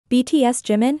BTS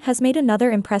Jimin has made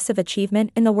another impressive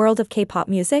achievement in the world of K-pop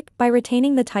music by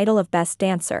retaining the title of Best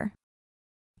Dancer.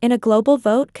 In a global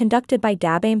vote conducted by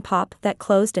dabbing Pop that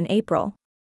closed in April,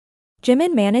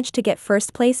 Jimin managed to get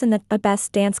first place in the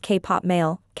Best Dance K-pop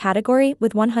Male category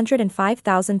with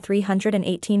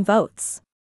 105,318 votes.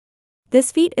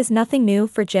 This feat is nothing new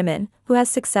for Jimin, who has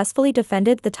successfully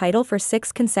defended the title for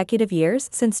 6 consecutive years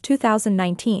since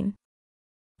 2019.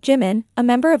 Jimin, a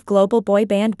member of global boy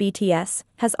band BTS,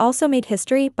 has also made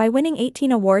history by winning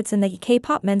 18 awards in the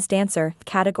K-pop Men's Dancer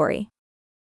category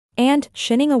and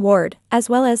Shining Award, as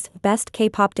well as Best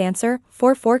K-pop Dancer,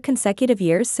 for 4 consecutive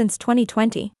years since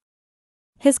 2020.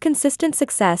 His consistent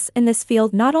success in this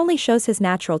field not only shows his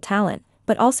natural talent,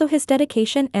 but also his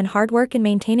dedication and hard work in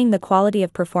maintaining the quality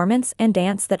of performance and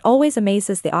dance that always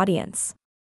amazes the audience.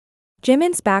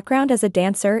 Jimin's background as a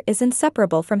dancer is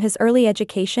inseparable from his early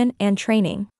education and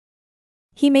training.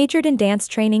 He majored in dance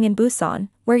training in Busan,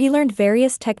 where he learned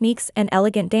various techniques and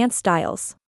elegant dance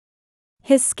styles.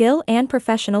 His skill and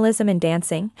professionalism in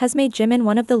dancing has made Jimin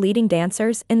one of the leading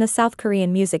dancers in the South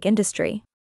Korean music industry.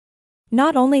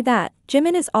 Not only that,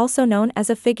 Jimin is also known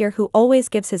as a figure who always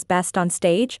gives his best on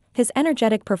stage. His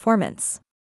energetic performance,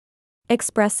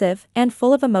 expressive and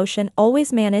full of emotion,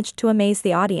 always managed to amaze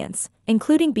the audience,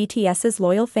 including BTS's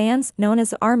loyal fans known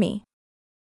as ARMY.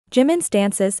 Jimin's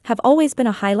dances have always been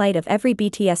a highlight of every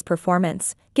BTS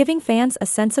performance, giving fans a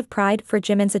sense of pride for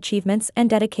Jimin's achievements and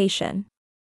dedication.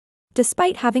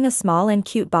 Despite having a small and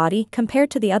cute body compared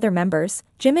to the other members,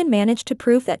 Jimin managed to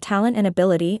prove that talent and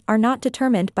ability are not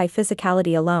determined by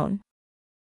physicality alone.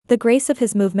 The grace of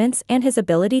his movements and his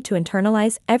ability to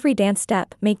internalize every dance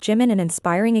step make Jimin an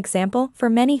inspiring example for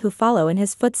many who follow in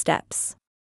his footsteps.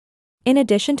 In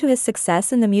addition to his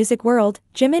success in the music world,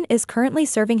 Jimin is currently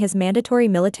serving his mandatory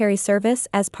military service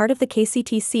as part of the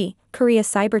KCTC, Korea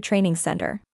Cyber Training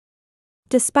Center.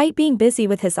 Despite being busy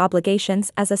with his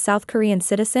obligations as a South Korean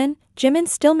citizen, Jimin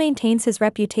still maintains his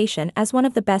reputation as one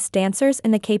of the best dancers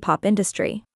in the K-pop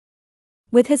industry.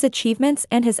 With his achievements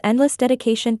and his endless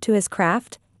dedication to his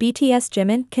craft, BTS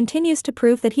Jimin continues to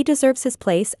prove that he deserves his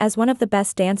place as one of the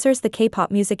best dancers the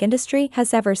K-pop music industry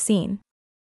has ever seen.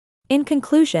 In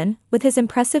conclusion, with his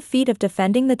impressive feat of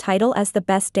defending the title as the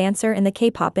best dancer in the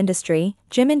K-pop industry,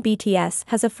 Jimin BTS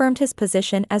has affirmed his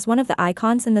position as one of the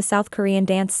icons in the South Korean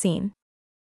dance scene.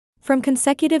 From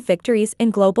consecutive victories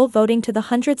in global voting to the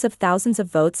hundreds of thousands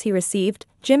of votes he received,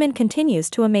 Jimin continues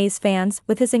to amaze fans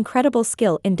with his incredible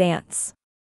skill in dance.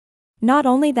 Not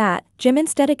only that,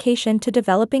 Jimin's dedication to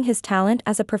developing his talent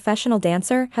as a professional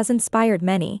dancer has inspired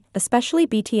many, especially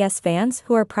BTS fans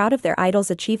who are proud of their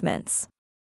idol's achievements.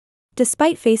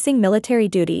 Despite facing military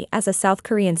duty as a South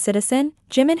Korean citizen,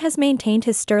 Jimin has maintained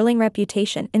his sterling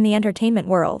reputation in the entertainment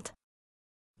world.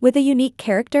 With a unique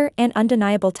character and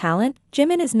undeniable talent,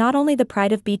 Jimin is not only the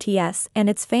pride of BTS and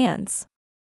its fans,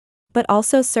 but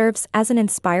also serves as an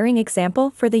inspiring example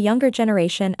for the younger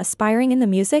generation aspiring in the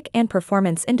music and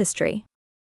performance industry.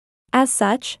 As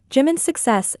such, Jimin's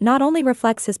success not only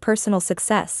reflects his personal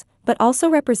success, but also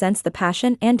represents the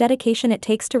passion and dedication it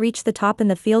takes to reach the top in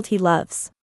the field he loves.